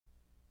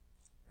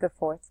The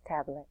fourth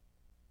tablet.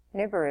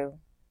 Nibiru.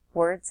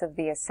 Words of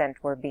the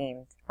ascent were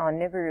beamed. On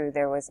Nibiru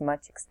there was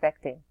much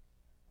expecting.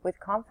 With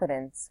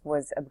confidence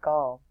was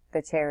Abgal,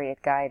 the chariot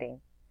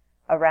guiding.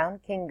 Around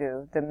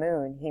Kingu, the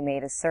moon, he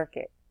made a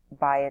circuit,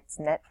 by its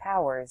net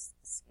powers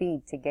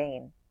speed to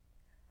gain.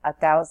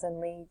 1,000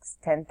 leagues,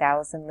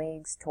 10,000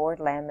 leagues, toward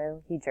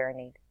Lamu he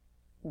journeyed,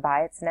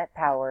 by its net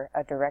power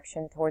a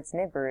direction towards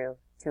Nibiru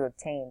to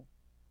obtain.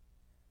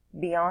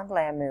 Beyond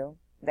Lamu,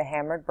 the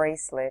hammered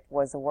bracelet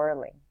was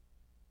a-whirling.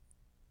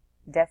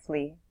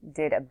 Deftly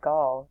did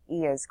Abgal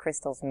Ea's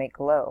crystals make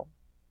glow,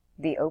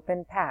 the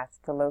open path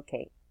to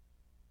locate.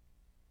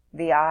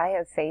 The eye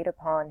of fate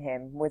upon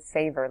him with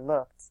favor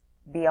looked.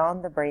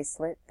 Beyond the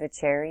bracelet the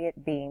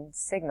chariot beamed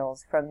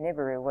signals from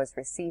Nibiru was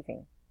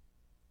receiving.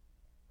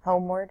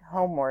 Homeward,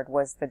 homeward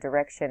was the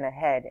direction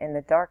ahead in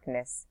the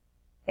darkness,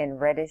 in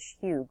reddish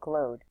hue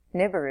glowed.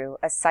 Nibiru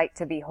a sight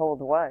to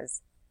behold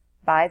was.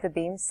 By the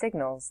beam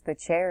signals the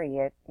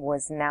chariot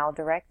was now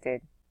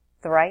directed.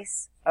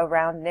 Thrice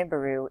around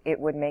Nibiru it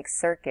would make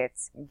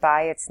circuits,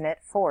 by its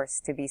net force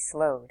to be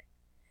slowed.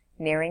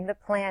 Nearing the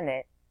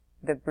planet,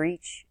 the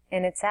breach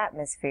in its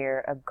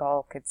atmosphere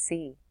Abgal could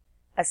see.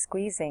 A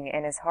squeezing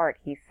in his heart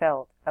he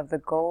felt, of the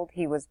gold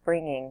he was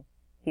bringing,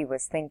 he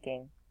was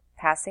thinking.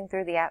 Passing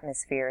through the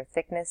atmosphere,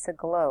 thickness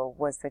aglow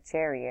was the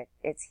chariot,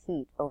 its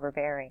heat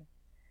overbearing.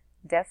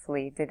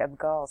 Deftly did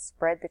Abgal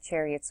spread the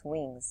chariot's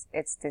wings,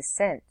 its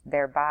descent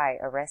thereby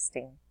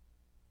arresting.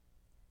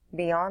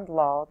 Beyond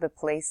Law, the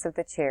place of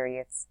the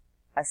chariots,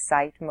 a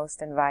sight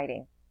most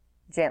inviting.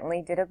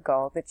 Gently did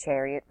Abgal the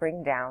chariot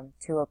bring down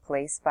to a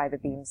place by the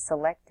beams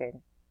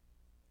selected.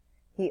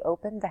 He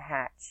opened the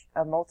hatch.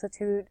 A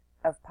multitude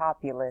of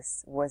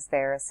populace was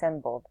there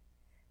assembled.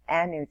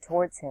 Anu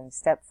towards him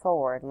stepped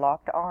forward,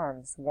 locked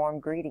arms, warm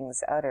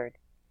greetings uttered.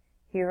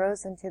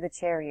 Heroes into the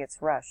chariots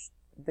rushed.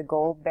 The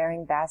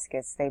gold-bearing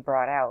baskets they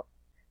brought out.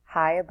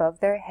 High above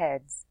their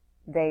heads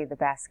they the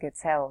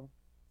baskets held.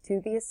 To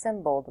the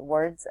assembled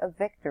words of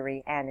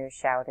victory Anu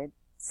shouted.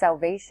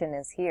 Salvation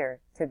is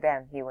here, to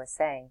them he was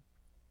saying.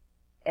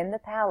 In the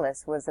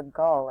palace was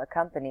Abgal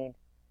accompanied.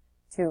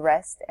 To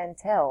rest and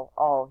tell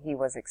all he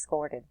was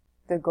escorted.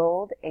 The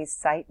gold, a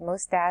sight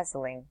most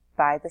dazzling,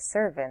 by the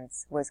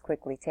servants was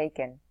quickly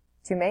taken.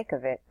 To make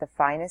of it the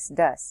finest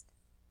dust,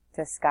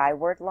 to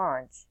skyward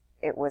launch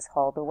it was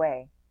hauled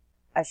away.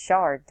 A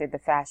shard did the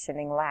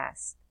fashioning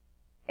last,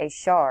 a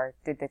shard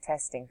did the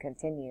testing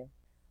continue.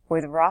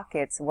 With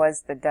rockets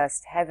was the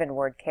dust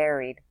heavenward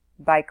carried,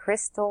 by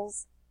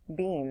crystals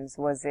beams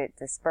was it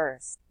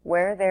dispersed.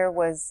 Where there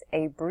was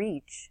a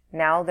breach,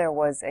 now there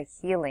was a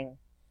healing.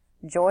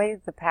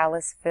 Joy the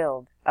palace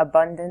filled,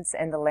 abundance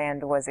in the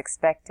land was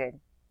expected.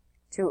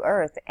 To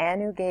earth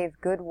Anu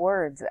gave good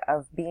words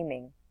of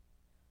beaming.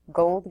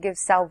 Gold gives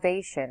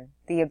salvation,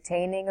 the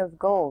obtaining of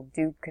gold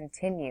do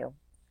continue.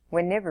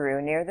 When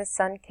Nibiru near the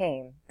sun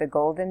came, the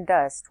golden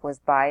dust was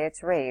by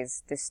its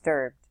rays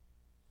disturbed.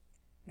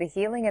 The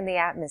healing in the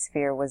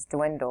atmosphere was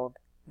dwindled,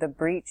 the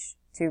breach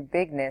to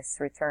bigness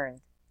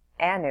returned.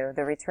 Anu,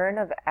 the return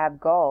of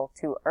Abgal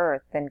to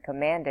earth then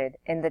commanded.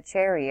 In the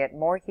chariot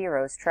more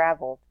heroes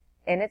traveled.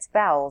 In its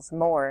bowels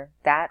more,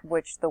 that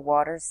which the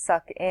waters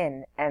suck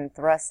in and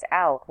thrust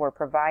out were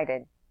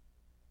provided.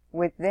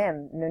 With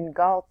them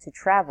Nungal to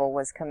travel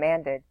was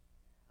commanded,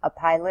 a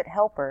pilot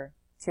helper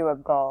to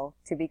Abgal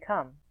to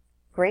become.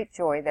 Great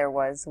joy there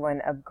was when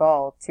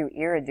Abgal to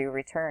Eridu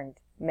returned.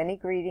 Many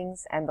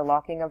greetings and the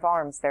locking of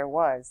arms there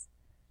was.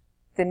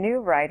 The new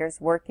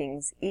rider's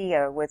workings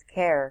Ea with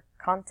care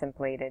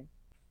contemplated.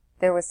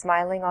 There was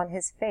smiling on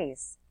his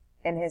face,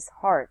 in his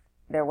heart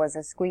there was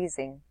a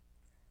squeezing.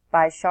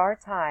 By Shar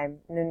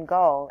time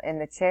Nungal in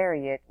the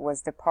chariot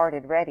was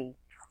departed ready.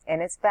 In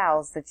its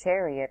bowels the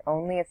chariot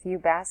only a few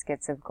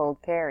baskets of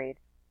gold carried.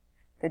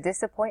 The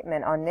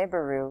disappointment on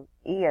Nibiru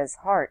Ea's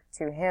heart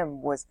to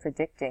him was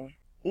predicting.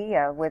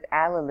 Ea with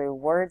Alilu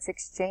words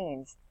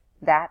exchanged,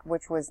 that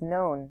which was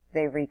known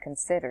they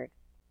reconsidered.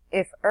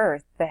 If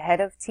earth, the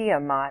head of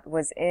Tiamat,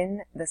 was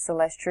in the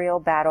celestial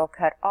battle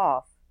cut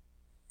off,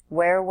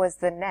 where was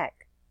the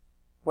neck?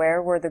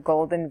 Where were the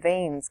golden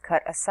veins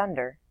cut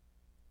asunder?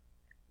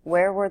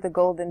 Where were the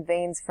golden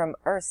veins from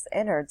earth's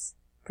innards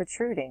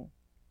protruding?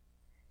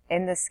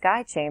 In the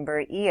sky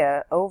chamber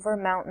Ea over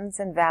mountains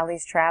and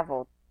valleys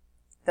traveled.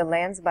 The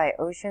lands by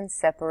oceans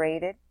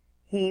separated,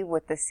 he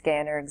with the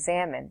scanner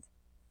examined.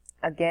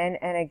 Again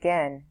and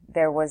again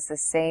there was the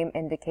same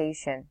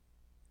indication.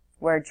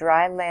 Where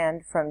dry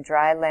land from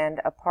dry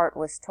land apart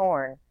was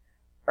torn,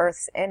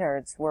 earth's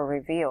innards were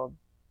revealed.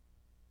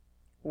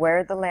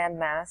 Where the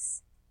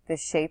landmass, the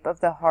shape of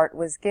the heart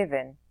was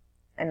given,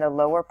 in the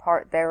lower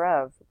part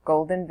thereof,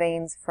 golden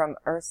veins from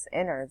earth's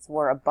innards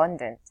were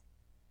abundant.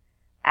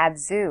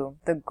 Abzu,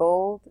 the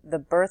gold, the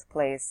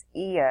birthplace,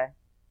 Ea,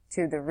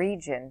 to the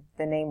region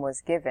the name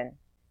was given.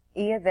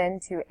 Ea then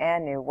to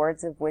Anu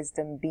words of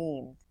wisdom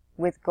beamed.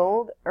 With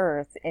gold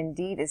earth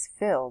indeed is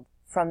filled,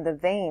 from the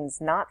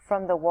veins, not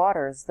from the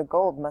waters, the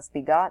gold must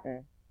be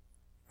gotten.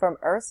 From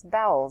earth's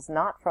bowels,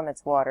 not from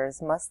its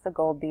waters, must the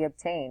gold be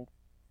obtained.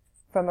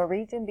 From a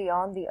region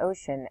beyond the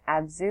ocean,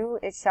 Abzu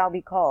it shall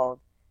be called,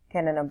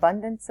 can an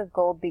abundance of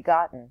gold be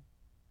gotten.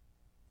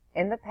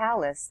 In the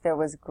palace there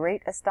was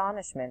great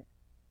astonishment.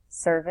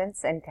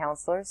 Servants and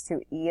counselors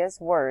to Ea's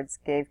words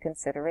gave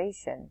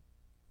consideration.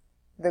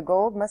 The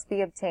gold must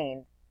be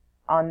obtained.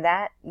 On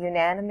that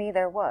unanimity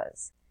there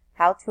was.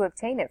 How to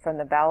obtain it from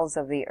the bowels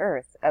of the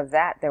earth, of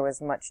that there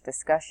was much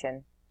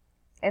discussion.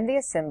 In the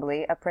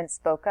assembly a prince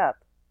spoke up.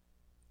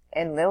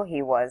 Enlil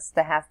he was,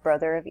 the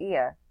half-brother of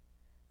Ea.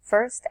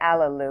 First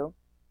Alalu,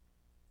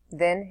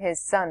 then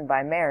his son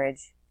by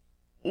marriage.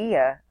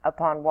 Ea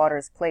upon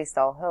waters placed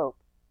all hope.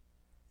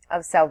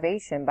 Of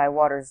salvation by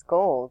waters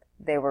gold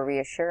they were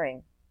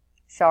reassuring.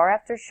 Shar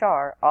after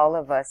shar all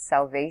of us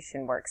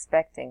salvation were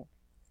expecting.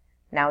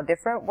 Now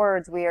different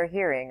words we are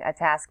hearing, a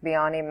task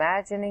beyond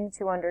imagining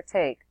to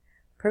undertake.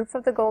 Proof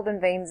of the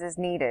golden veins is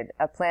needed,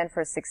 a plan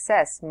for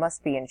success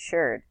must be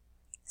ensured.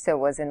 So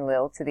was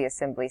Enlil to the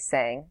assembly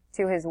saying.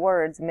 To his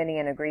words many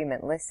in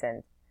agreement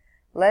listened.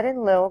 Let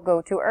Enlil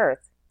go to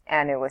earth,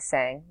 Anu was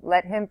saying.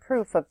 Let him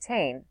proof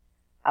obtain,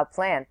 a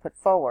plan put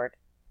forward.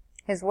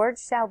 His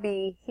words shall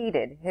be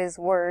heeded, his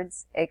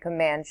words a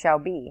command shall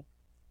be.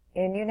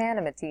 In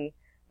unanimity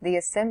the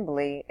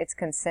assembly its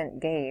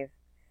consent gave.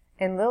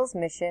 Enlil's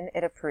mission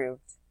it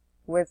approved.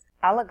 With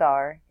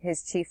Alagar,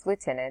 his chief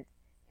lieutenant,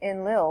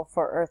 Enlil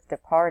for earth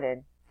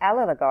departed.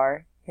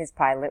 Alagar his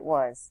pilot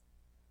was.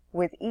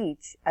 With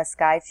each a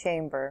sky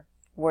chamber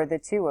were the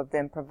two of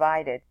them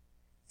provided.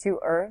 To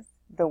earth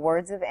the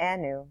words of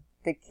Anu,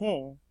 the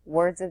king,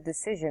 words of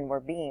decision were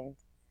beamed.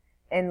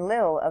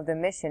 Enlil of the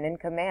mission in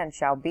command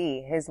shall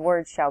be, his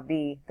words shall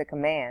be the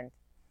command.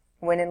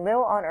 When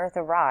Enlil on earth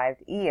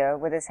arrived, Ea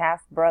with his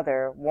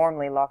half-brother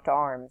warmly locked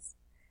arms.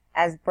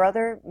 As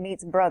brother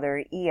meets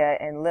brother, Ea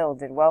Enlil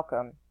did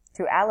welcome.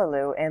 To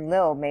Alalu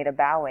Enlil made a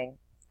bowing.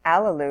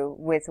 Alalu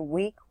with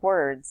weak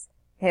words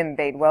him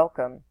bade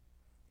welcome.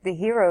 The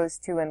heroes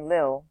to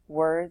Enlil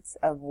words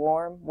of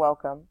warm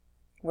welcome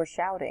were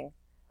shouting.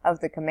 Of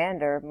the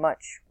commander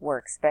much were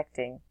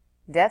expecting.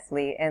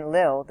 Deftly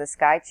Enlil the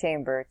sky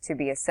chamber to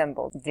be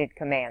assembled did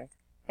command.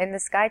 In the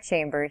sky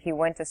chamber he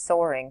went a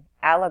soaring.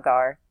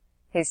 Alagar,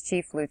 his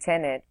chief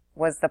lieutenant,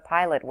 was the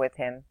pilot with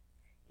him.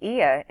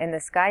 Ea in the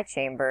sky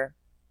chamber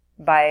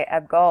by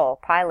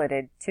Abgal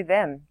piloted to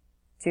them.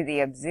 To the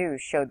Abzu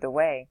showed the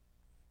way.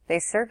 They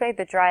surveyed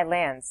the dry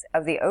lands.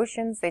 Of the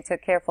oceans they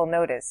took careful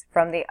notice.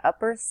 From the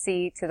upper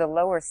sea to the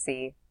lower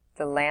sea,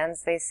 the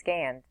lands they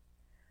scanned.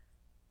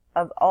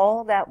 Of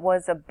all that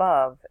was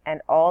above and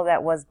all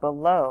that was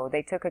below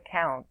they took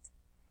account.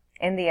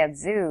 In the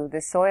Abzu the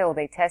soil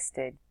they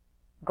tested.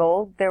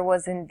 Gold there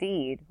was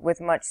indeed,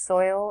 with much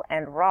soil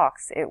and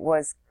rocks it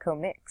was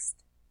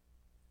commixed.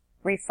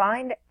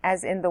 Refined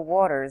as in the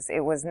waters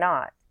it was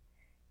not.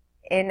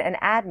 In an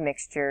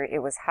admixture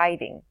it was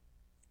hiding.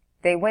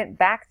 They went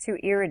back to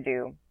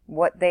Eridu.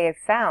 What they had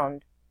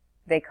found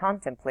they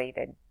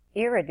contemplated.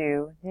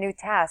 Eridu, new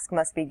task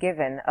must be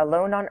given.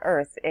 Alone on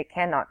earth it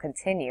cannot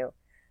continue.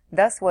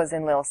 Thus was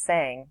Enlil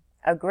saying.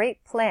 A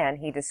great plan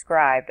he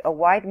described, a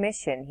wide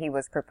mission he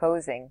was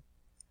proposing.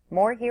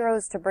 More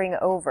heroes to bring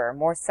over,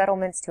 more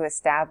settlements to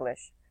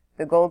establish,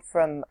 the gold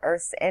from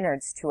earth's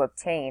innards to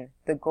obtain,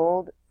 the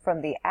gold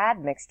from the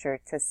admixture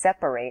to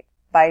separate,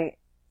 by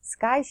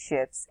sky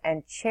ships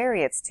and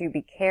chariots to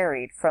be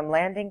carried, from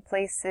landing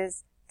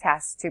places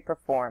tasks to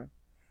perform.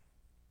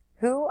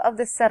 Who of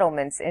the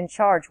settlements in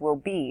charge will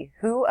be?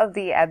 Who of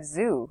the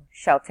Abzu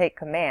shall take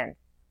command?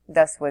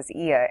 Thus was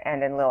Ea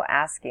and Enlil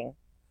asking.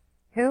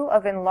 Who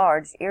of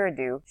enlarged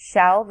Eridu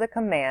shall the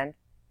command,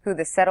 who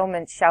the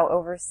settlement shall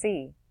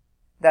oversee?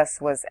 Thus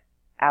was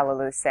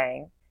Alalu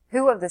saying.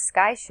 Who of the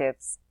sky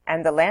ships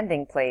and the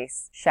landing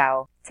place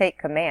shall take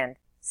command?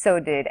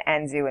 So did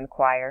Anzu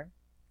inquire.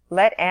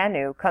 Let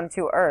Anu come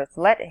to earth,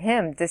 let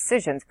him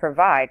decisions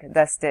provide.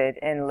 Thus did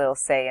Enlil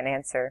say in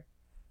answer.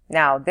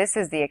 Now this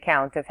is the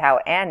account of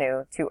how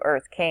Anu to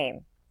earth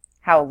came,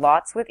 how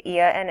lots with Ea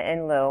and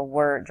Enlil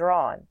were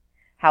drawn,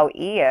 how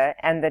Ea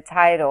and the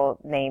title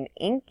named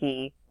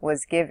Enki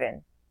was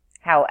given,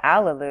 how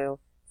Alalu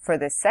for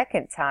the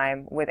second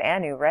time with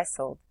Anu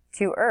wrestled.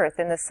 To earth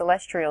in the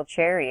celestial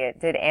chariot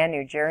did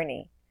Anu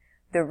journey.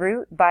 The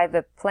route by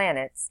the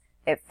planets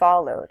it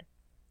followed.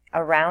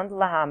 Around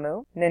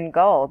Lahamu,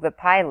 Ningal the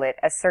pilot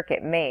a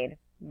circuit made.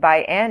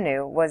 By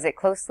Anu was it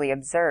closely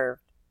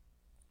observed.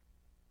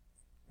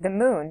 The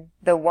moon,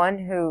 the one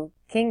who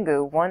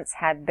Kingu once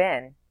had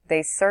been,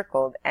 they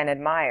circled and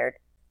admired.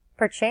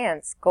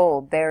 Perchance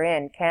gold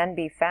therein can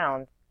be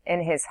found.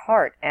 In his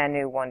heart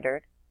Anu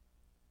wondered.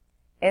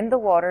 In the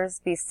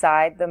waters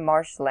beside the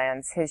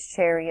marshlands his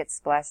chariot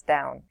splashed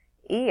down.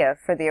 Ea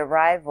for the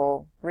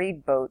arrival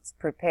reed boats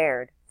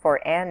prepared,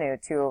 for Anu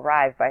to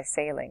arrive by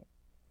sailing.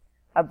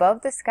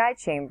 Above the sky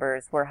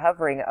chambers were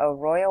hovering a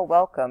royal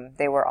welcome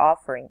they were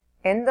offering.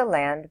 In the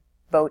land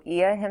boat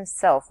Ea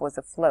himself was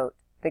afloat,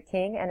 the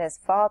king and his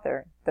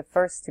father the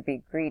first to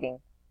be greeting.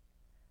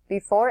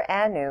 Before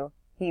Anu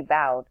he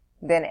bowed,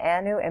 then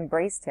Anu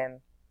embraced him.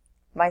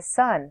 My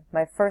son,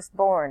 my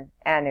firstborn,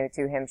 Anu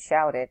to him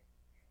shouted.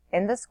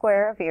 In the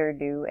square of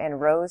Eridu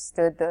and rows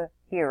stood the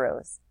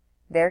heroes,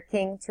 their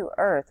king to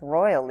earth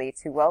royally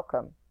to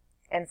welcome.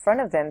 In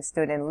front of them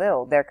stood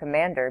Enlil, their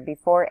commander.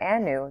 Before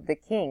Anu, the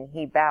king,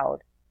 he bowed.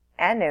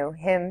 Anu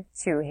him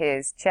to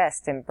his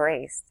chest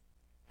embraced.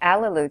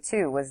 Alilu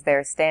too was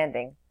there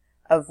standing.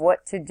 Of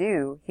what to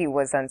do he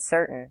was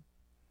uncertain.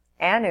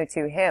 Anu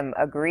to him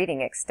a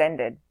greeting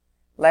extended.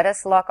 Let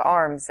us lock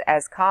arms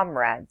as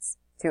comrades,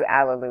 to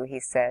Alilu he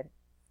said.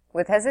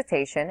 With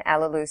hesitation,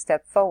 Alilu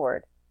stepped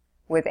forward.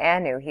 With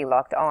Anu he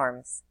locked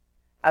arms.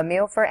 A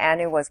meal for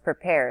Anu was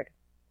prepared.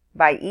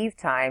 By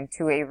eventime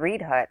to a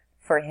reed hut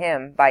for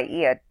him by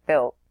Ea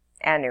built,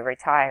 Anu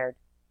retired.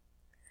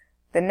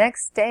 The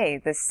next day,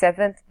 the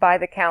 7th by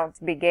the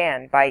count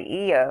began, by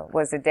Ea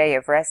was a day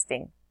of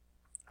resting.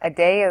 A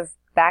day of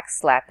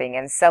backslapping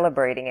and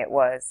celebrating it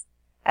was,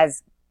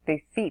 as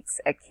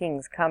befits a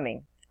king's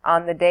coming.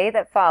 On the day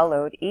that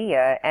followed,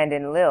 Ea and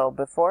Enlil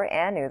before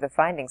Anu the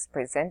findings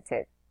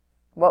presented.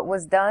 What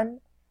was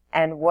done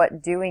and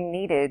what doing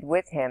needed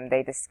with him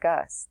they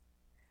discussed.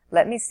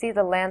 Let me see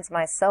the lands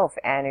myself,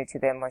 Anu to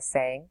them was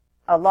saying.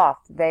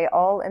 Aloft they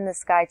all in the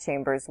sky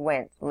chambers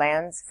went,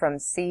 lands from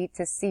sea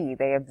to sea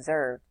they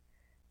observed.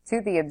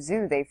 To the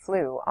Abzu they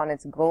flew, on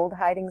its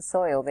gold-hiding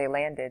soil they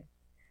landed.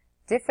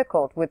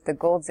 Difficult would the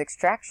gold's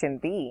extraction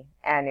be,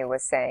 Anu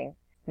was saying.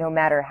 No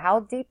matter how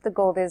deep the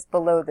gold is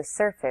below the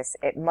surface,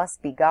 it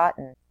must be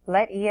gotten.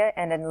 Let Ea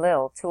and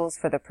Enlil tools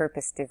for the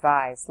purpose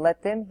devise.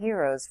 Let them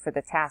heroes for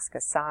the task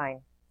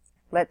assign.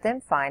 Let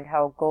them find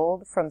how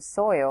gold from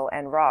soil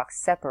and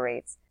rocks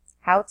separates,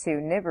 how to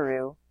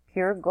Nibiru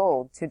pure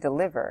gold to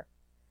deliver.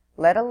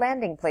 Let a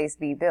landing place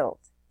be built.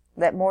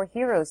 Let more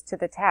heroes to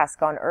the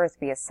task on earth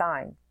be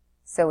assigned.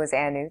 So was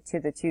Anu to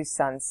the two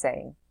sons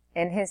saying.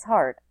 In his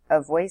heart,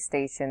 of way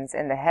stations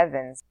in the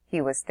heavens,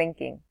 he was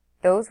thinking.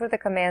 Those were the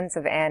commands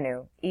of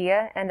Anu.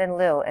 Ea and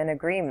Enlil in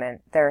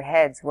agreement, their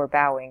heads were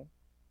bowing.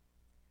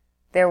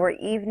 There were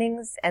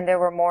evenings and there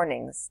were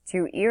mornings.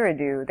 To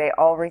Eridu they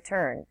all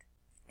returned.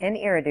 In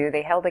Eridu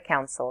they held a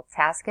council,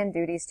 tasks and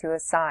duties to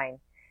assign.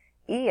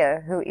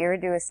 Ea, who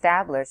Eridu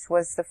established,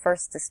 was the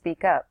first to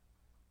speak up.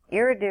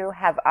 Eridu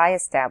have I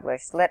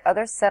established. Let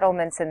other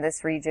settlements in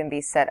this region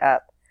be set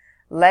up.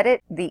 Let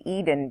it the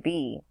Eden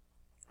be,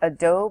 a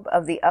dobe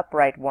of the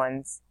upright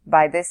ones,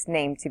 by this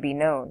name to be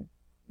known.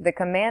 The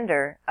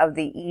commander of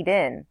the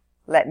Eden,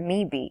 let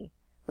me be.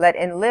 Let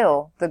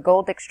Enlil the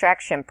gold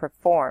extraction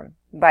perform.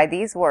 By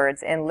these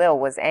words Enlil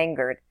was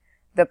angered.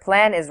 The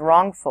plan is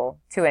wrongful,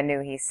 to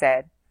Anu he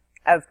said.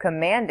 Of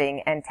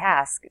commanding and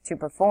task to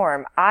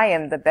perform, I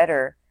am the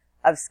better.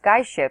 Of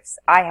skyships,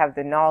 I have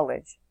the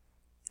knowledge.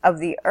 Of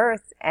the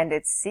earth and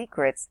its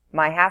secrets,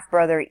 my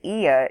half-brother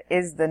Ea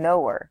is the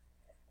knower.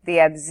 The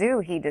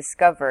Abzu he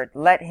discovered,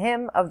 let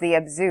him of the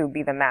Abzu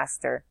be the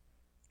master.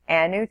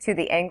 Anu to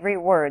the angry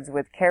words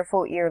with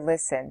careful ear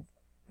listened.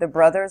 The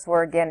brothers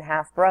were again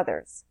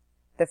half-brothers.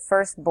 The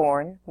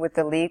firstborn, with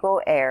the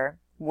legal heir,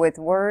 with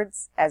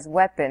words as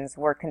weapons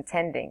were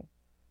contending.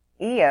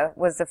 Ea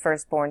was the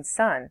firstborn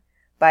son.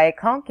 By a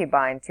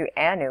concubine to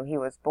Anu he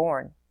was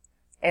born.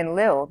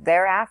 Enlil,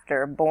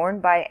 thereafter, born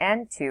by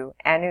Antu,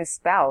 Anu's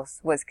spouse,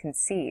 was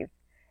conceived.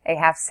 A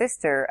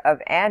half-sister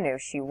of Anu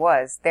she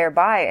was,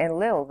 thereby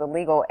Enlil the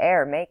legal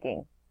heir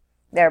making.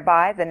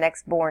 Thereby the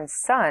next-born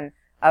son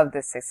of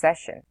the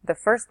succession, the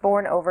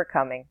firstborn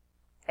overcoming.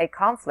 A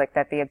conflict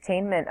at the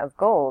obtainment of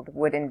gold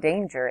would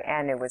endanger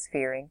Anu was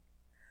fearing.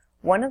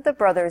 One of the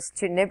brothers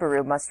to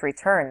Nibiru must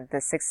return. The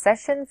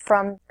succession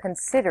from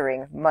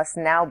considering must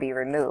now be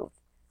removed.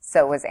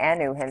 So was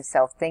Anu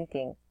himself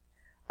thinking.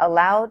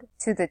 Aloud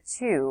to the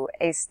two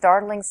a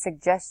startling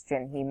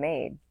suggestion he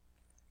made.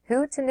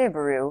 Who to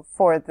Nibiru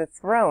for the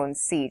throne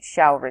seat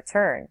shall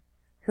return?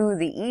 Who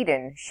the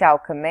Eden shall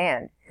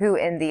command? Who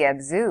in the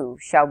Abzu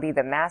shall be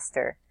the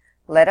master?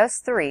 Let us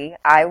three,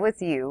 I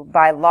with you,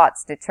 by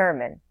lots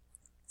determine.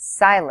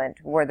 Silent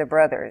were the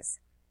brothers.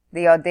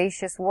 The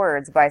audacious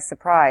words by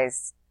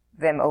surprise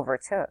them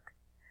overtook.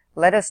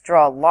 Let us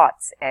draw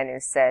lots, Anu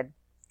said.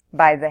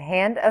 By the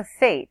hand of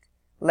fate,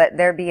 let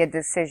there be a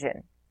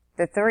decision.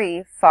 The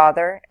three,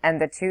 father and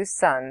the two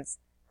sons,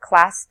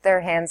 clasped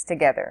their hands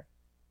together.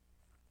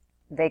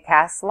 They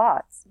cast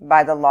lots.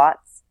 By the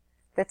lots,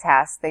 the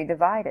task they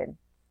divided.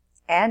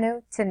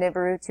 Anu to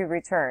Nibiru to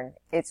return,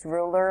 its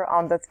ruler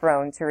on the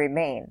throne to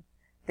remain.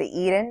 The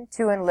Eden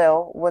to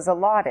Enlil was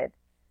allotted,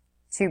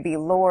 to be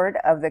lord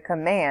of the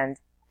command,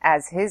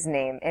 as his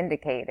name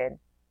indicated.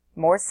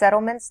 More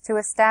settlements to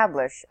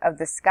establish, of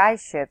the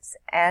skyships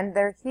and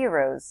their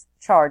heroes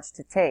charged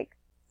to take,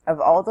 of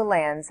all the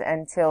lands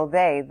until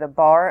they the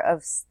bar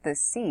of the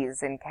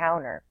seas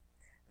encounter,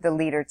 the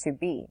leader to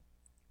be.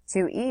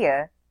 To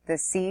Ea, the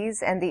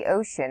seas and the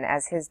ocean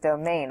as his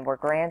domain were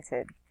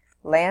granted,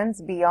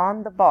 lands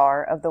beyond the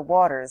bar of the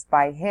waters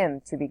by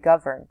him to be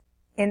governed.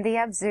 In the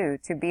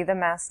Abzu to be the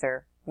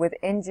master, with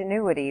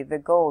ingenuity the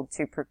gold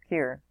to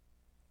procure.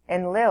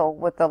 Enlil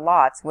with the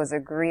lots was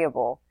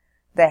agreeable,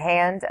 the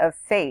hand of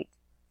fate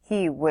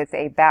he with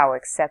a bow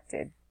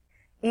accepted.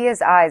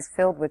 Ea's eyes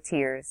filled with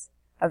tears.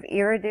 Of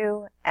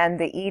Eridu and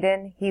the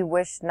Eden he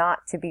wished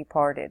not to be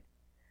parted.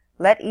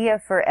 Let Ea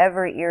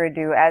forever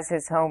Eridu as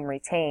his home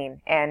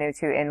retain, Anu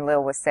to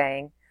Enlil was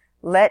saying.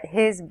 Let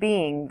his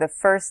being the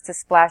first to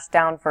splash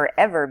down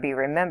forever be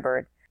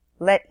remembered.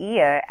 Let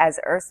Ea as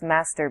Earth's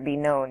master be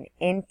known,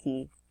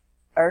 Enki,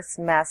 Earth's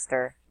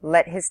master,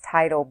 let his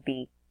title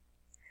be.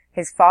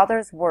 His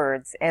father's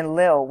words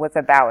Enlil with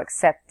a bow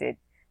accepted.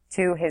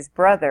 To his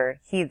brother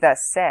he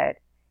thus said,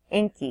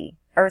 Enki,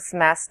 Earth's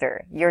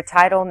master, your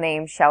title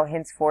name shall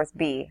henceforth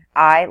be.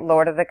 I,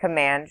 Lord of the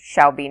Command,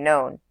 shall be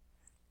known.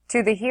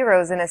 To the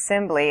heroes in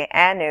assembly,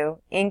 Anu,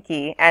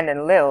 Enki, and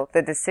Enlil,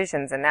 the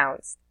decisions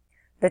announced.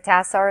 The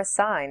tasks are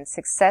assigned,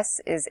 success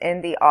is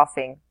in the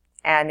offing,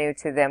 Anu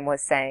to them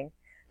was saying.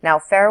 Now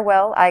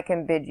farewell I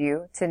can bid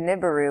you, to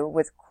Nibiru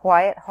with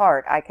quiet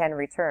heart I can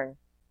return.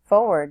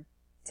 Forward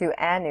to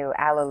Anu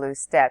Allelu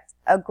stepped.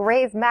 A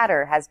grave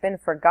matter has been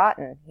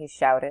forgotten, he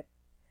shouted.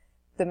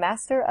 The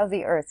master of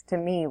the earth to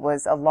me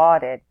was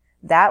allotted.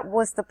 That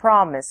was the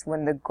promise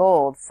when the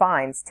gold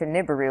finds to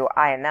Nibiru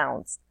I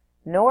announced.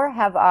 Nor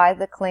have I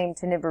the claim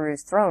to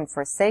Nibiru's throne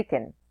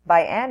forsaken.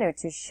 By Anu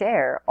to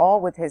share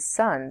all with his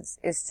sons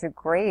is to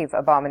grave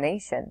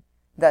abomination.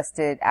 Thus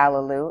did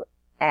Allelu,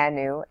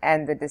 Anu,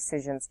 and the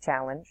decisions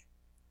challenge.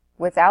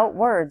 Without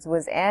words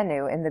was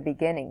Anu in the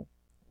beginning.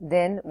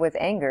 Then with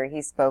anger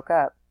he spoke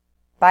up.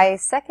 By a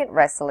second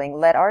wrestling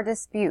let our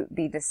dispute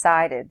be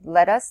decided.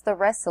 Let us the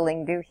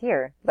wrestling do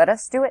here. Let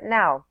us do it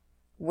now.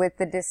 With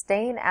the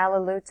disdain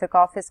Allelu took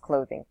off his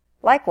clothing.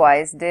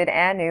 Likewise did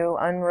Anu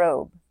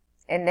unrobe.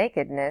 In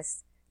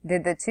nakedness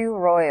did the two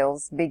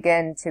royals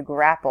begin to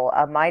grapple.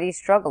 A mighty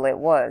struggle it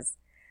was.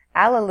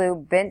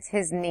 Allelu bent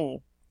his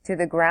knee. To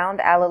the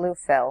ground Allelu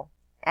fell.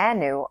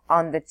 Anu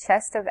on the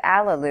chest of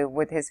Allelu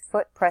with his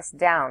foot pressed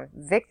down.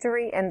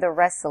 Victory in the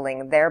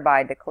wrestling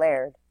thereby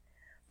declared.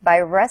 By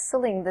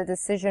wrestling the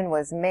decision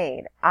was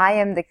made. I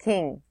am the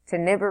king. To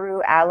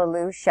Nibiru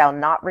Allelu shall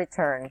not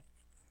return.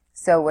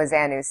 So was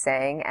Anu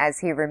saying as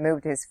he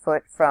removed his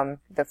foot from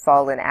the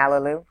fallen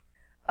Allelu.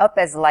 Up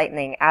as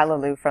lightning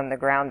Allelu from the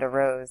ground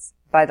arose.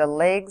 By the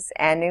legs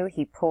Anu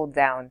he pulled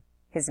down.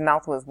 His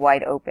mouth was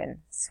wide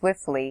open.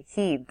 Swiftly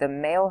he, the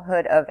male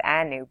hood of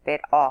Anu,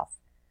 bit off.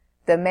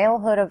 The male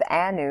hood of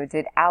Anu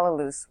did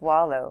Allelu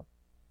swallow.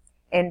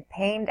 In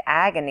pained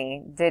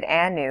agony did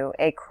Anu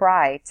a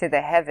cry to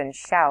the heavens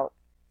shout.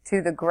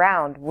 To the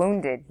ground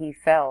wounded he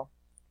fell.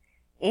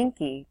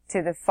 Enki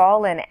to the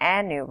fallen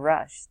Anu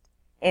rushed.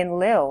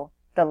 Enlil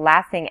the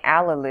laughing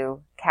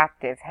Allelu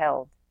captive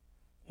held.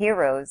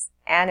 Heroes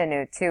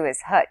Anu to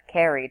his hut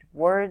carried.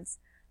 Words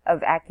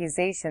of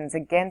accusations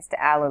against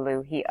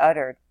Allelu he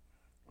uttered.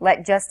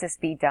 Let justice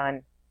be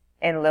done.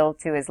 Enlil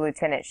to his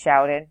lieutenant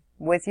shouted.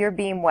 With your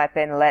beam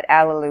weapon let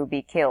Allelu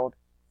be killed.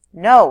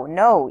 No,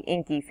 no,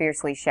 Enki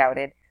fiercely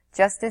shouted.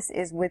 Justice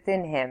is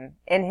within him.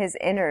 In his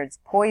innards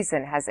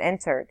poison has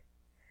entered.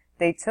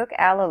 They took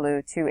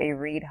Allelu to a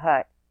reed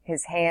hut.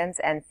 His hands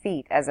and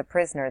feet as a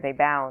prisoner they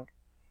bound.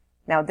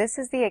 Now this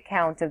is the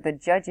account of the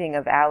judging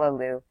of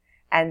Allelu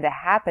and the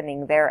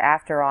happening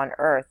thereafter on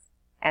earth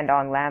and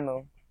on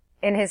Lamu.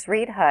 In his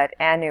reed hut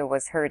Anu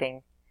was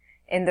hurting.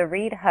 In the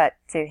reed hut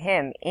to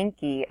him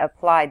Enki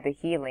applied the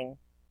healing.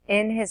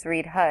 In his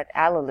reed hut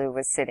Allelu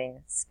was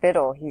sitting.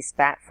 Spittle he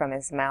spat from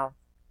his mouth.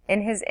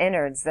 In his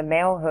innards the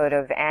male hood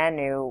of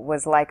Anu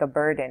was like a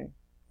burden.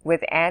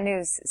 With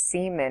Anu's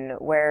semen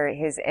where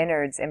his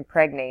innards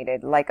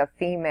impregnated, like a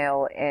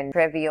female in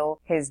travail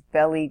his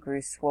belly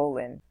grew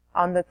swollen.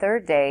 On the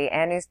third day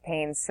Anu's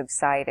pains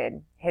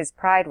subsided. His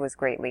pride was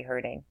greatly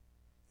hurting.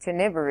 To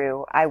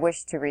Nibiru I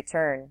wish to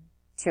return.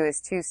 To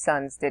his two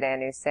sons did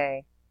Anu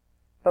say.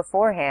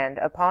 Beforehand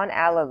upon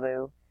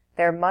Allelu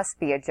there must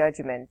be a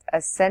judgment,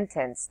 a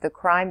sentence, the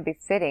crime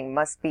befitting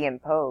must be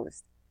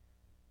imposed.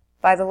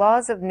 By the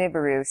laws of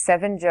Nibiru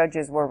 7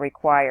 judges were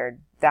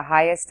required, the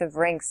highest of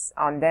ranks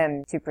on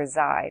them to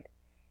preside.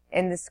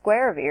 In the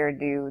square of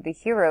Eridu the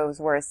heroes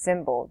were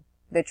assembled,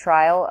 the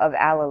trial of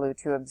Allelu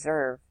to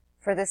observe.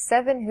 For the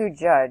 7 who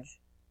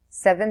judge,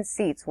 7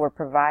 seats were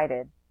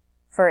provided.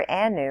 For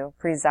Anu,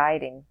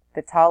 presiding,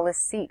 the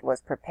tallest seat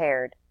was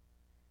prepared.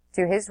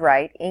 To his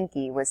right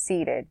Enki was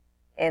seated.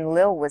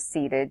 Enlil was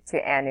seated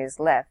to Anu's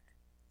left.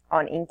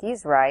 On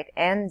Enki's right,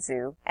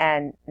 Anzu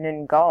and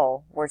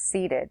Nungal were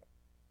seated.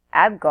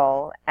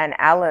 Abgal and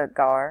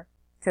Alagar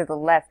to the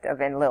left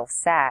of Enlil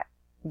sat.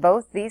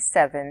 Both these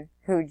 7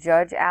 who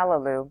judge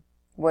Allelu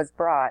was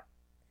brought.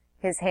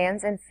 His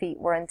hands and feet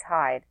were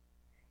untied.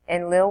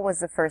 Enlil was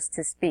the first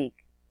to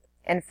speak.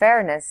 In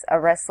fairness, a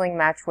wrestling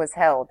match was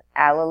held.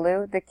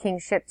 Allelu, the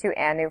kingship to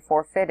Anu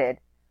forfeited.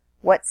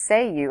 What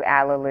say you,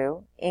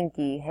 Allelu?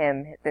 Enki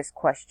him this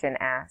question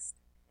asked.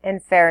 In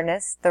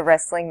fairness, the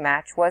wrestling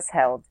match was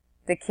held.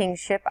 The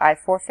kingship I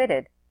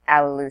forfeited,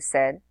 Allelu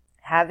said.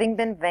 Having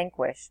been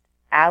vanquished,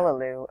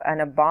 Allelu an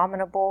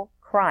abominable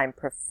crime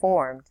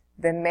performed.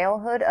 The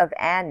malehood of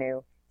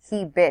Anu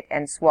he bit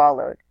and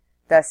swallowed.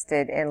 Thus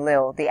did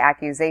Enlil the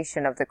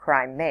accusation of the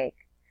crime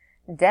make.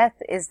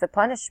 Death is the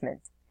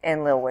punishment,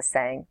 Enlil was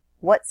saying.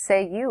 What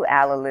say you,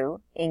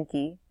 Allelu?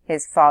 Enki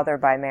his father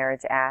by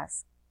marriage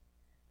asked.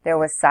 There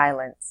was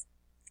silence.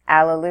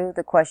 Allelu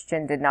the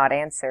question did not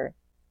answer.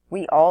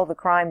 We all the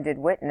crime did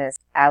witness,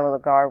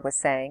 Alelagar was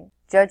saying.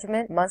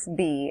 Judgment must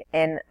be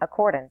in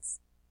accordance.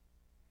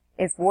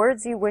 If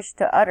words you wish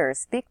to utter,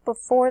 speak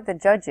before the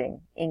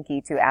judging,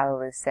 Enki to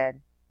Allelu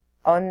said.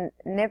 On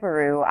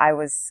Nibiru I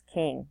was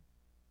king.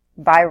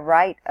 By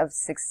right of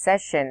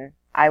succession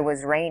I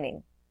was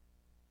reigning.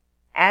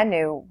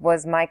 Anu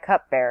was my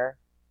cupbearer.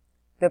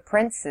 The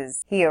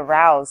princes he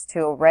aroused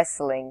to a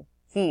wrestling,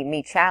 he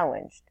me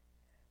challenged.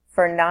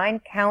 For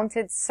 9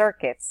 counted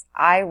circuits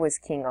I was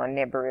king on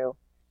Nibiru.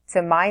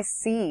 To my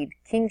seed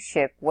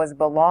kingship was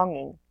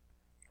belonging.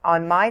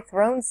 On my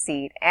throne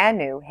seat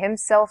Anu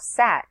himself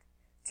sat.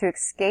 To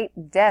escape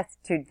death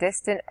to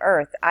distant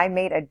earth I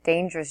made a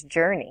dangerous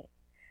journey.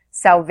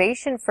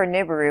 Salvation for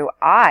Nibiru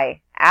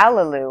I,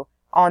 Allelu,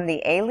 on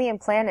the alien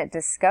planet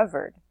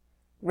discovered.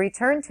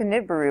 Return to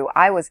Nibiru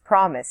I was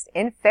promised,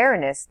 in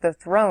fairness the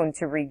throne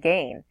to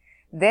regain.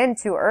 Then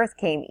to earth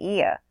came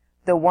Ea,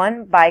 the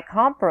one by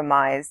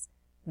compromise,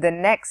 the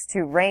next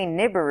to reign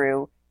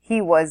Nibiru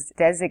he was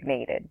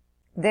designated.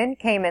 Then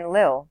came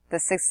Enlil, the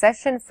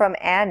succession from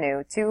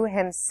Anu to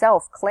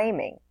himself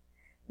claiming.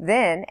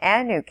 Then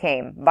Anu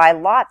came, by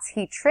lots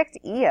he tricked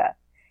Ea.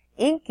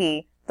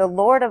 Enki, the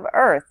lord of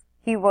earth,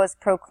 he was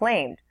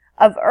proclaimed,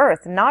 of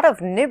earth, not of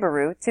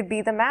Nibiru, to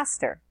be the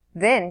master.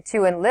 Then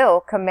to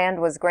Enlil command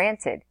was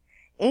granted.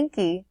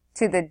 Enki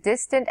to the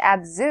distant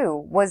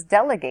Abzu was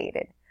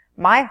delegated.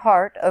 My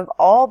heart of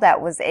all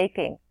that was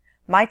aching,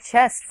 my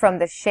chest from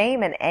the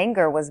shame and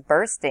anger was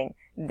bursting.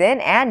 Then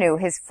Anu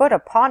his foot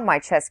upon my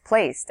chest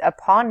placed,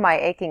 upon my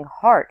aching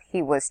heart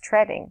he was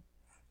treading.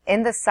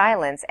 In the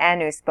silence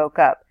Anu spoke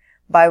up.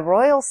 By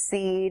royal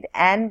seed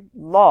and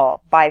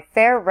law, by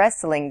fair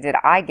wrestling did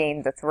I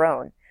gain the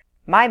throne.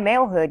 My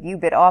malehood you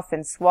but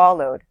often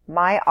swallowed,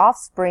 my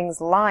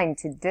offspring's line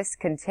to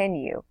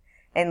discontinue.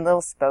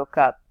 Enlil spoke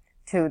up.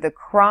 To the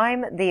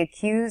crime the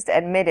accused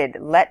admitted,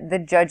 let the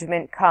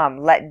judgment come,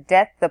 let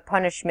death the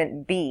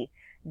punishment be.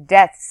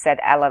 Death, said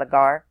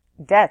Alelagar.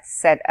 Death,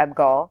 said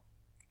Abgal.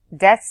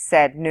 Death,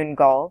 said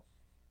Nungal.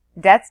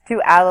 Death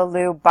to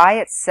Allelu by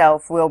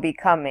itself will be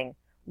coming.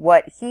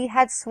 What he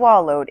had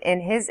swallowed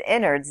in his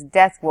innards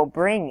death will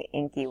bring,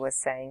 Enki was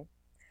saying.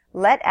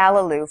 Let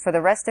Allelu for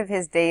the rest of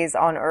his days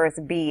on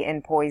earth be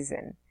in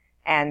poison,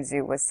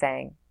 Anzu was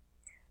saying.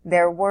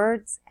 Their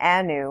words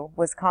Anu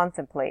was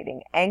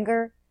contemplating,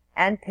 anger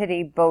and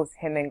pity both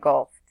him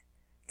engulfed.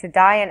 To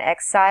die in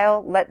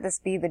exile, let this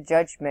be the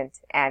judgment,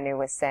 Anu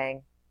was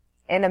saying.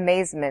 In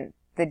amazement,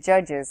 the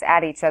judges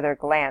at each other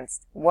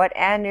glanced. What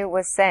Anu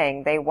was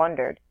saying, they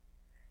wondered.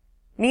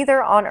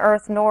 Neither on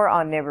earth nor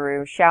on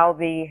Nibiru shall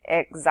the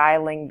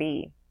exiling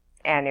be,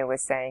 Anu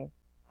was saying.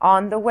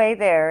 On the way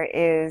there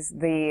is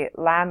the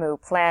Lamu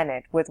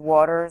planet with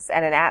waters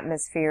and an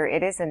atmosphere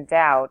it is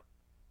endowed.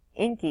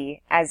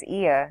 Enki, as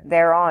Ea,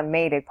 thereon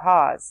made a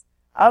pause.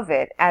 Of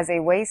it, as a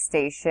way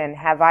station,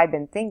 have I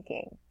been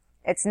thinking.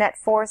 Its net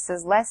force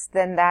is less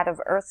than that of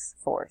Earth's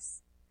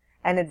force.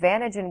 An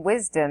advantage in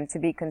wisdom to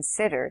be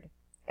considered.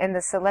 In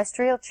the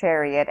celestial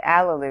chariot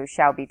Allelu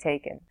shall be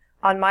taken.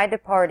 On my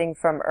departing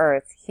from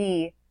earth,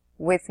 he,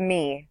 with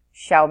me,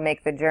 shall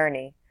make the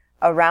journey.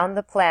 Around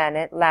the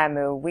planet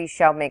Lamu we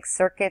shall make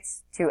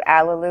circuits. To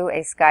Allelu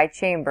a sky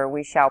chamber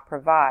we shall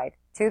provide.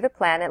 To the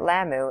planet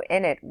Lamu,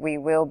 in it we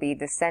will be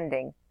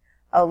descending.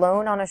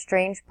 Alone on a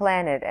strange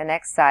planet, an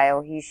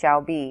exile he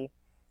shall be.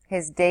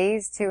 His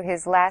days to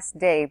his last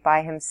day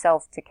by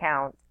himself to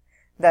count.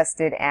 Thus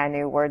did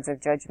Anu words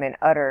of judgment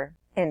utter.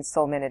 In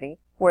solemnity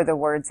were the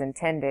words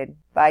intended.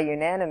 By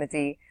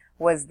unanimity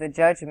was the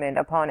judgment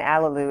upon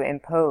Allelu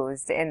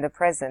imposed. In the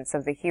presence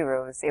of the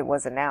heroes it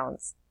was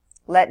announced.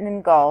 Let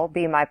Ningal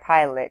be my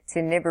pilot to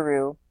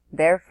Nibiru,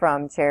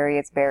 therefrom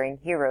chariots bearing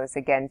heroes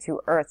again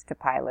to earth to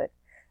pilot.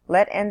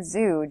 Let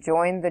Enzu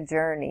join the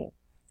journey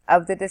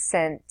of the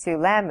descent to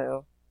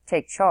Lamu,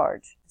 take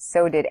charge.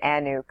 So did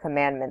Anu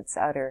commandments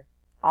utter.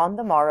 On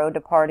the morrow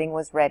departing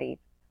was ready.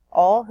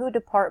 All who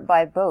depart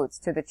by boats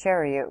to the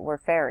chariot were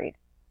ferried.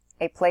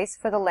 A place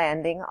for the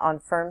landing on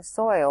firm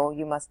soil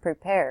you must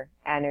prepare,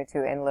 Anu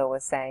to Enlil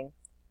was saying.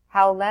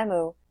 How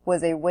Lamu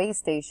was a way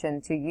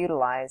station to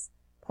utilize,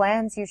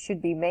 plans you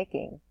should be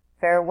making.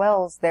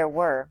 Farewells there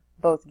were,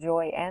 both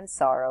joy and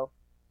sorrow.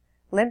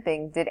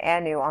 Limping did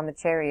Anu on the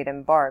chariot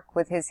embark,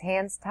 with his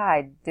hands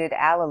tied did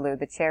Allelu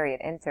the chariot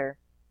enter.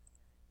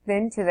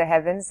 Then to the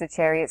heavens the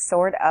chariot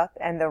soared up,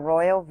 and the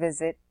royal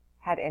visit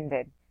had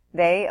ended.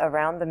 They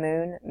around the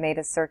moon made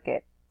a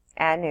circuit.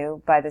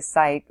 Anu by the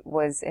sight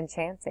was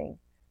enchanting.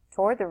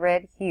 Toward the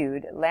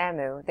red-hued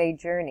Lamu they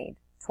journeyed,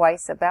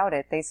 twice about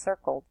it they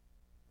circled.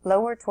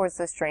 Lower towards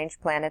the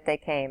strange planet they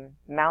came,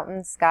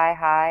 mountains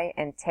sky-high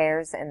and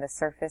tears in the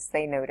surface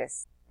they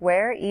noticed.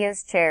 Where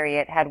Ea's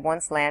chariot had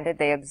once landed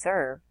they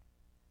observed.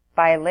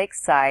 By a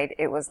lakeside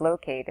it was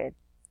located.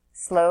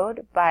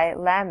 Slowed by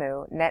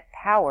Lamu net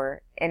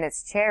power in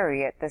its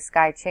chariot the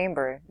sky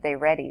chamber they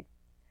readied.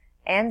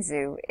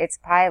 Anzu, its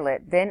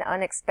pilot, then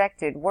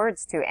unexpected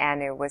words to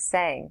Anu was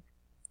saying.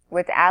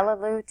 With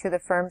Allelu to the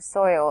firm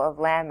soil of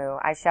Lamu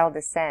I shall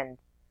descend.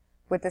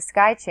 With the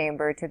sky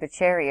chamber to the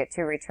chariot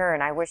to return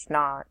I wish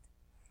not.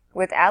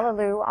 With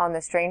Allelu on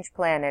the strange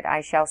planet I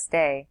shall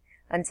stay.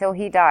 Until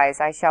he dies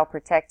I shall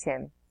protect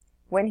him.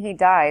 When he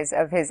dies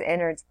of his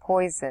innards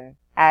poison,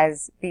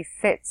 as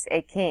befits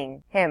a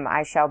king, him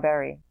I shall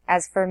bury.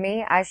 As for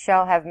me, I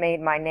shall have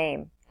made my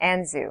name,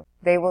 Anzu,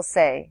 they will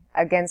say.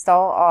 Against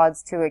all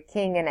odds to a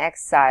king in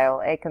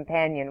exile a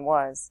companion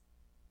was.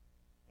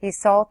 He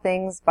saw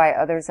things by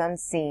others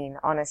unseen.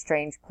 On a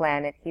strange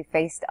planet he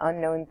faced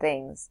unknown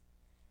things.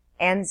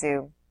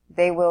 Anzu,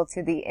 they will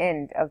to the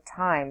end of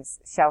times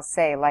shall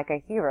say, like a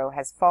hero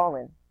has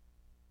fallen.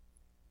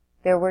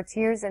 There were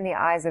tears in the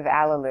eyes of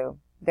Allelu.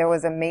 There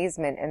was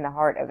amazement in the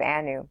heart of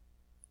Anu.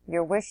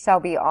 Your wish shall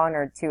be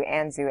honored to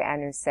Anzu,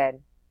 Anu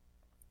said.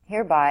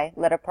 Hereby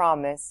let a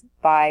promise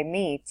by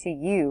me to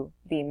you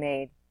be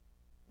made.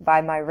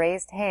 By my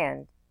raised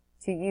hand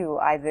to you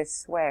I this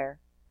swear.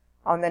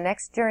 On the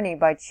next journey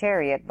by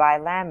chariot by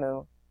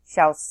Lamu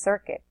shall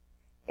circuit.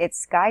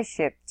 Its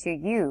skyship to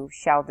you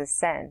shall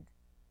descend.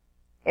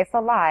 If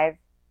alive,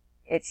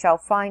 it shall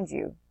find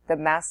you. The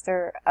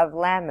master of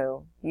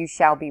Lamu you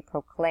shall be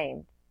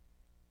proclaimed.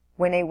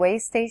 When a way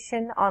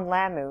station on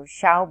Lamu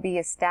shall be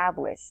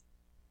established,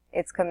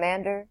 its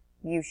commander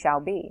you shall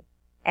be.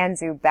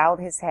 Anzu bowed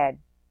his head.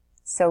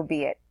 So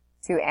be it.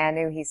 To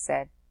Anu he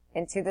said.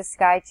 Into the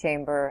sky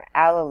chamber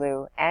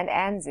Allelu and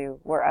Anzu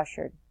were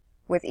ushered.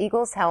 With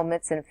eagles'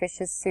 helmets and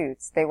fishes'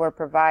 suits they were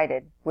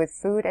provided. With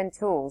food and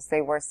tools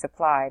they were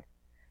supplied.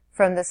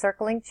 From the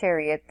circling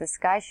chariot the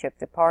skyship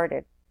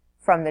departed.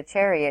 From the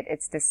chariot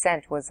its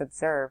descent was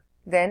observed.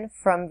 Then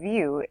from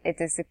view it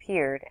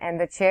disappeared, and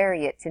the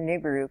chariot to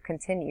Nibiru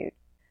continued.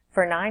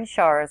 For 9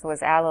 shars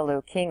was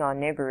Allelu king on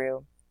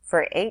Nibiru.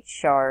 For 8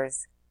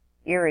 shars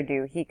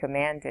Eridu he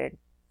commanded.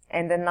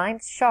 And the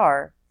 9th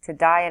shar, to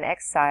die in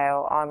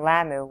exile on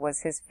Lamu,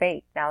 was his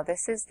fate. Now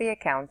this is the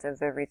account of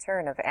the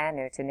return of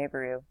Anu to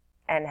Nibiru,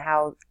 and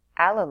how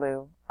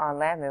Allelu on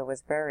Lamu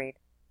was buried,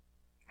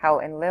 how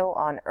Enlil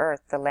on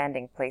earth the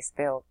landing place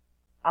built.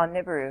 On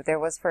Nibiru there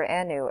was for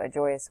Anu a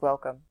joyous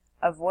welcome.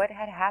 Of what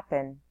had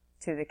happened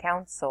to the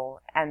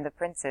council and the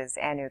princes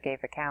Anu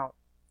gave account.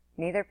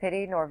 Neither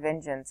pity nor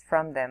vengeance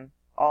from them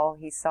all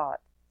he sought.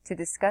 To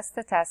discuss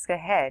the task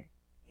ahead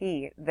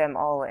he them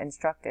all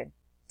instructed.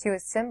 To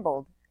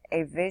assembled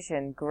a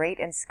vision great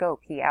in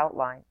scope he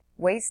outlined.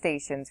 Way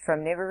stations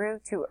from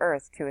Nibiru to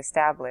earth to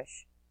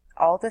establish.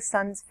 All the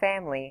sun's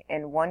family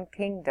in one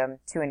kingdom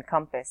to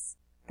encompass.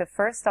 The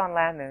first on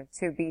Lamu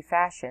to be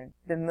fashioned.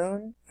 The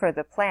moon for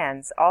the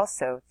plans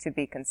also to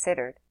be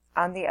considered.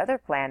 On the other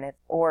planet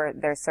or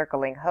their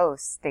circling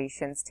hosts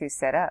stations to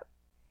set up.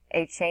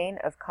 A chain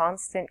of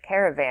constant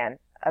caravan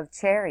of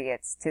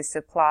chariots to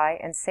supply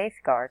and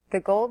safeguard. The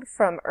gold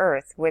from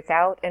earth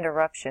without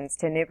interruptions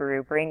to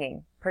Nibiru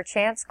bringing.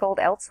 Perchance gold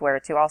elsewhere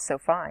to also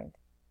find.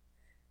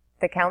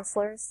 The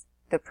counselors,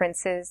 the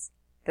princes,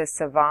 the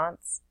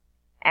savants,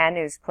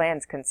 Anu's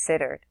plans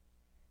considered.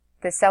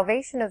 The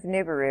salvation of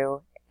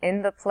Nibiru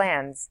in the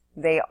plans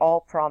they all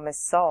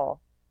promised saw.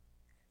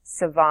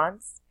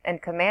 Savants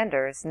and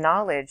commanders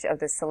knowledge of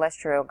the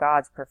celestial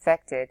gods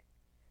perfected.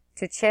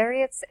 To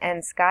chariots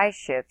and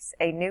skyships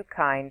a new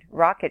kind,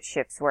 rocket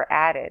ships were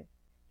added.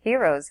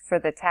 Heroes for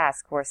the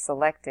task were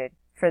selected.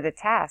 For the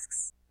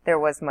tasks there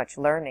was much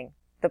learning.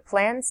 The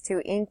plans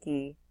to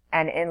Enki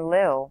and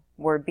Enlil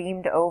were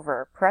beamed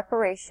over.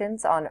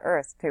 Preparations on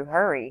earth to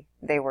hurry,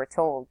 they were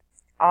told.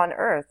 On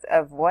earth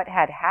of what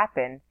had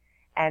happened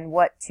and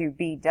what to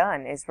be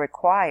done is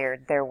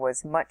required there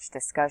was much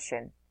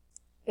discussion.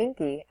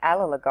 Enki,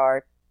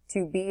 Alilagard,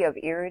 to be of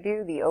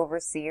Eridu the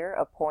overseer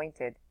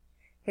appointed.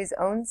 His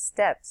own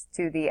steps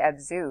to the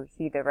Abzu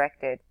he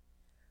directed.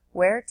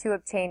 Where to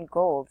obtain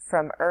gold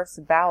from earth's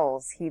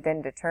bowels he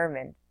then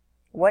determined.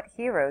 What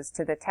heroes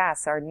to the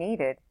task are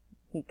needed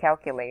he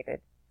calculated.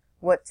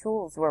 What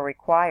tools were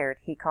required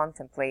he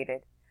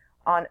contemplated.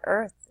 On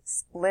earth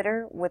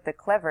splitter with the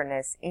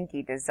cleverness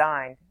Enki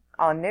designed.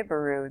 On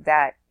Nibiru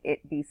that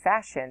it be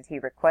fashioned he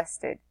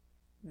requested.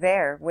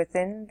 There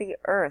within the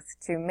earth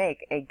to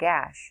make a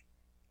gash,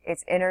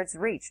 its innards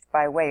reached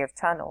by way of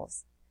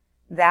tunnels.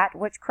 That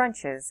which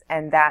crunches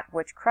and that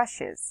which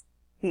crushes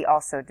he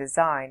also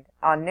designed.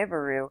 On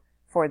Nibiru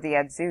for the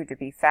Abzu to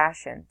be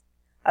fashioned.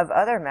 Of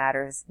other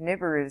matters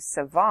Nibiru's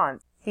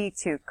savant he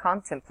to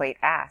contemplate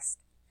asked.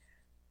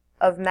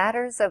 Of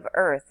matters of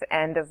earth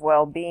and of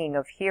well-being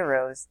of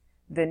heroes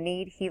the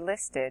need he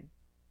listed.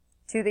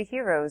 To the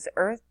heroes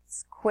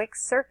earth's quick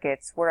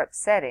circuits were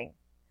upsetting.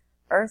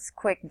 Earth's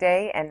quick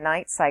day and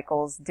night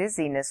cycles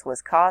dizziness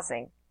was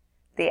causing.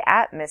 The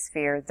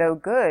atmosphere, though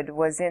good,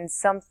 was in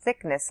some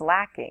thickness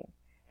lacking,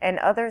 and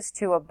others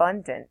too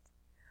abundant.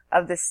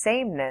 Of the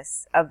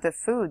sameness of the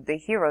food the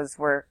heroes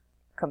were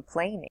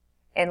complaining.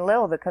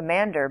 Enlil the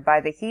commander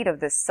by the heat of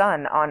the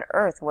sun on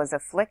earth was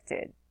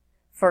afflicted.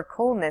 For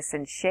coolness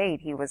and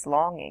shade he was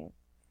longing.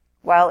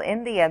 While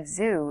in the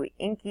Abzu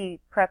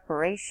Enki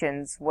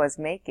preparations was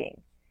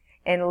making.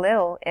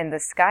 Enlil in the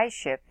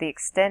skyship the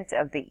extent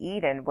of the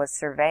Eden was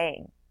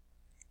surveying.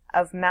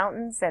 Of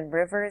mountains and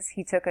rivers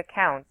he took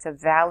account, of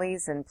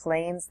valleys and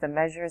plains the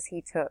measures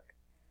he took.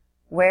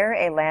 Where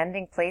a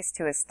landing place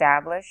to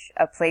establish,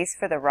 a place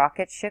for the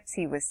rocket ships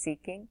he was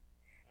seeking.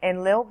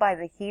 Enlil by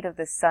the heat of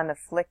the sun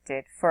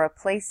afflicted, for a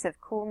place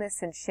of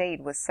coolness and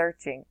shade was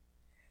searching.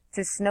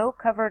 To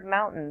snow-covered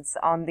mountains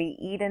on the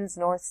Eden's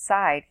north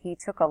side he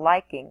took a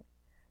liking.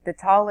 The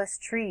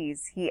tallest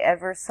trees he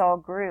ever saw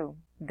grew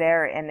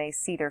there in a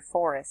cedar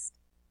forest.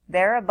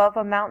 There above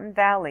a mountain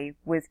valley,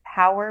 with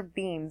power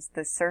beams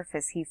the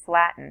surface he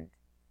flattened.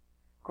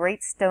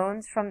 Great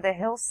stones from the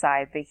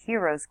hillside the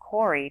heroes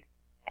quarried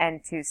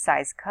and to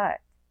size cut.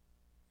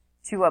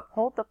 To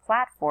uphold the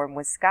platform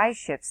with sky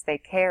ships they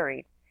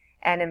carried,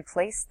 and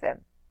emplaced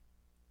them.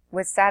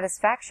 With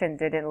satisfaction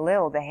did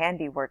Enlil the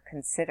handiwork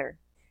consider.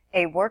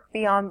 A work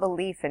beyond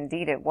belief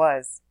indeed it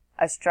was,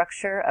 a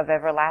structure of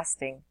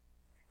everlasting.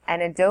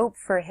 An adobe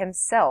for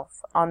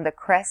himself on the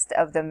crest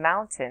of the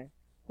mountain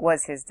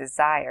was his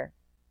desire.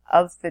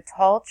 Of the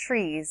tall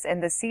trees in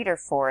the cedar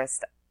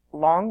forest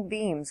long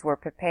beams were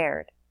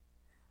prepared.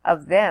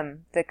 Of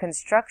them the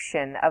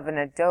construction of an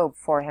adobe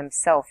for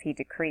himself he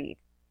decreed.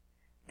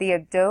 The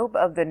adobe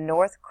of the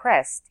north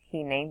crest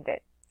he named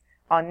it.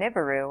 On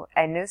Nibiru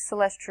a new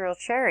celestial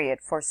chariot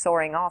for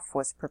soaring off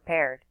was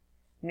prepared.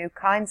 New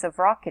kinds of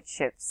rocket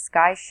ships,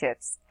 sky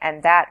ships,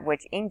 and that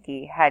which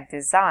Enki had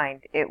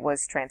designed it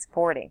was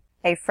transporting.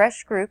 A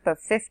fresh group of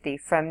 50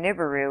 from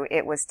Nibiru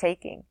it was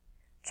taking.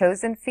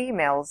 Chosen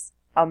females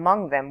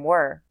among them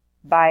were,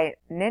 by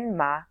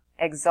Ninmah,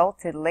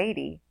 exalted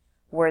lady,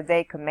 were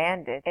they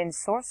commanded. In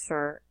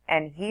sorcerer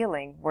and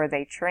healing were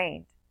they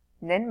trained.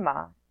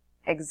 Ninmah,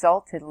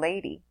 exalted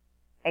lady,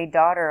 a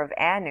daughter of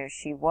Anu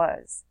she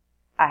was.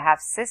 A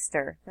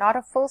half-sister, not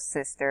a full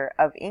sister,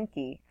 of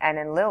Enki and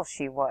Enlil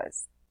she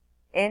was.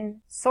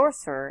 In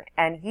sorcerer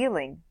and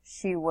healing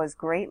she was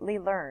greatly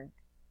learned.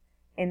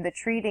 In the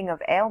treating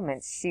of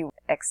ailments she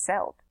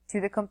excelled.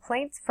 To the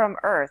complaints from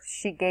earth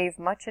she gave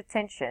much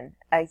attention,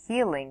 a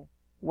healing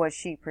was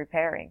she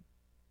preparing.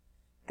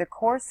 The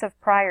course of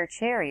prior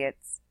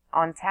chariots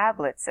on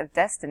tablets of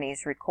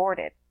destinies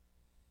recorded.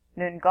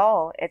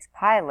 Nungal its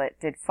pilot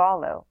did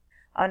follow.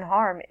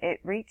 Unharmed it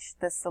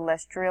reached the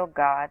celestial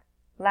god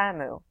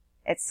Lamu.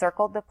 It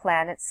circled the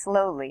planet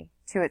slowly,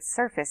 to its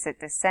surface it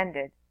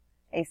descended.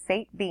 A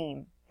fate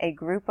beam, a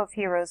group of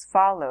heroes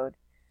followed.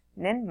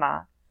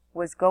 Ninmah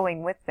was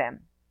going with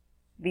them.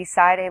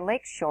 Beside a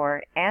lake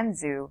shore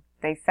Anzu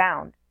they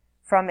found.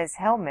 From his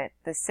helmet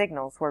the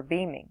signals were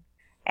beaming.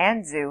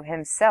 Anzu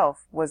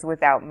himself was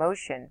without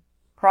motion.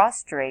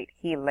 Prostrate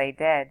he lay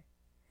dead.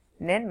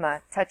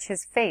 Ninmah touched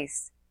his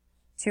face.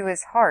 To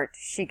his heart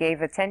she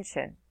gave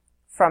attention.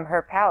 From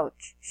her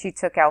pouch she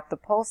took out the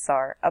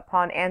pulsar.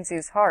 Upon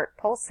Anzu's heart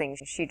pulsing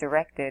she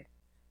directed.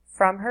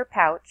 From her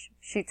pouch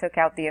she took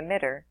out the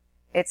emitter.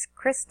 Its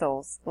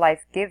crystals,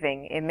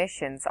 life-giving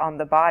emissions on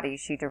the body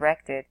she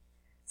directed.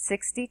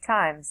 60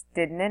 times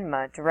did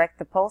Ninmah direct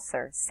the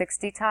pulsar.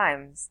 60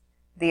 times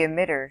the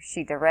emitter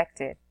she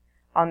directed.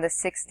 On the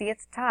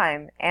 60th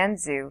time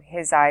Anzu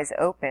his eyes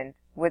opened.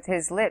 With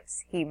his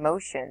lips he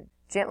motioned.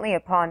 Gently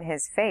upon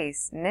his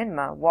face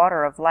Ninmah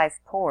water of life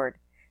poured,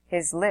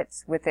 his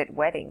lips with it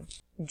wetting.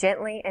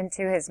 Gently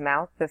into his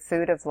mouth the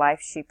food of life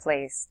she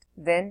placed.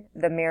 Then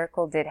the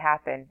miracle did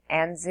happen.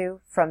 Anzu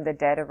from the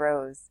dead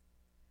arose.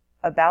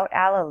 About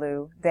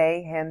Allelu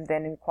they him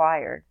then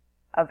inquired.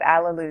 Of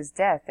Allelu's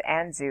death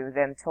Anzu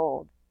them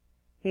told.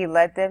 He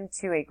led them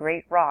to a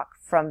great rock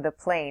from the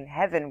plain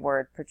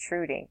heavenward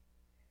protruding.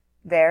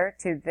 There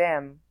to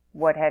them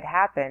what had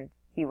happened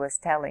he was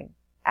telling.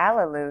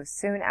 Allelu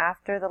soon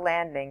after the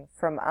landing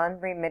from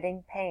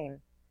unremitting pain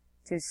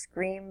to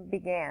scream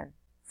began.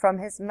 From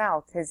his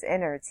mouth his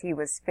innards he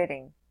was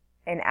spitting.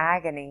 In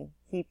agony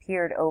he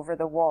peered over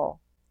the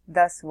wall.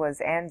 Thus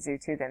was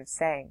Anzu to them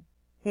saying.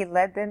 He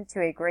led them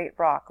to a great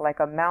rock like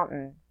a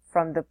mountain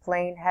from the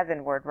plain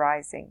heavenward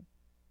rising.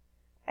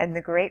 And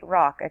the great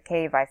rock a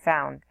cave I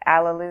found.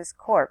 Allelu's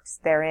corpse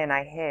therein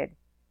I hid.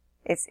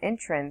 Its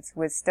entrance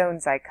with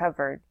stones I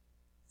covered.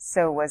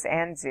 So was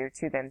Anzu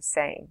to them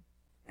saying.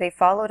 They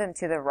followed him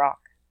to the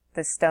rock.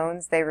 The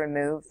stones they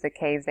removed, the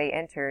cave they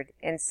entered.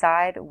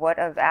 Inside what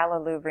of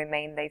Allelu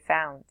remained they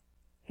found.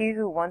 He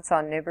who once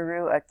on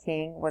Nibiru a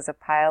king was a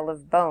pile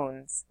of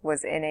bones,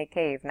 was in a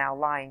cave now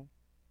lying.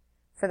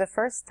 For the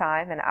first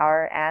time in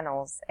our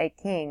annals, a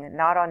king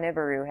not on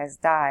Nibiru has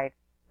died.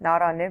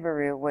 Not on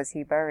Nibiru was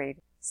he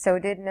buried. So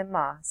did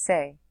Ninmah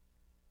say.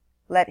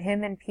 Let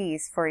him in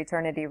peace for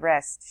eternity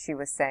rest, she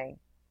was saying.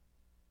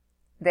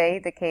 They,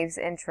 the cave's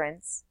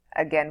entrance,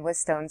 again with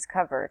stones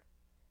covered.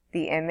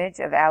 The image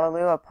of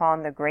Allelu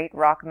upon the great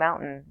rock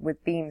mountain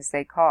with beams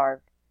they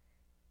carved.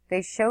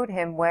 They showed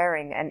him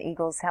wearing an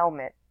eagle's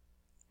helmet.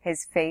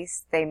 His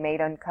face they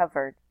made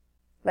uncovered.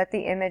 Let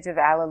the image of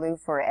Allelu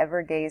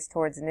forever gaze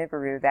towards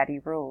Nibiru that he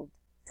ruled,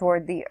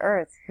 toward the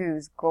earth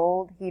whose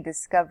gold he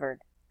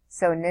discovered.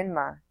 So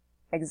Ninmah,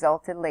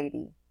 exalted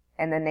lady,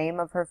 in the name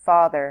of her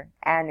father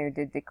Anu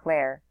did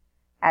declare,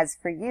 as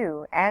for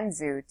you,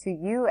 Anzu, to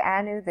you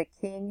Anu the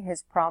king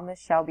his promise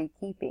shall be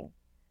keeping.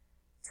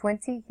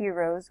 20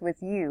 heroes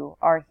with you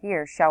are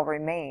here shall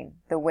remain,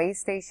 the way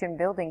station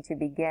building to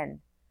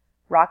begin.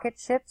 Rocket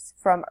ships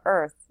from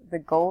earth the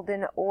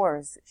golden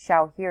ores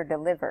shall here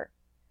deliver.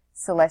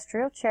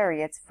 Celestial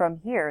chariots from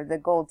here the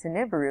gold to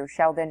Nibiru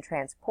shall then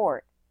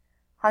transport.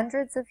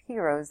 Hundreds of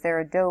heroes their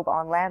adobe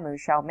on Lamu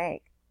shall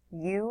make.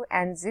 You,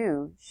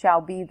 Anzu,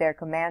 shall be their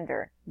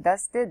commander.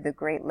 Thus did the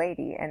great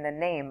lady, in the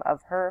name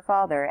of her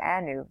father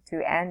Anu,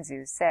 to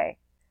Anzu say,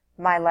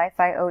 My life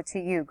I owe to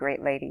you,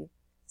 great lady.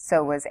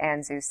 So was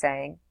Anzu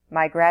saying,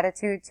 My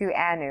gratitude to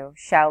Anu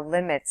shall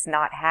limits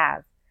not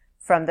have.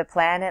 From the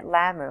planet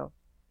Lamu,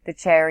 the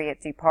chariot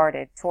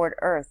departed toward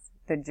earth,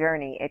 the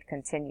journey it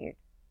continued.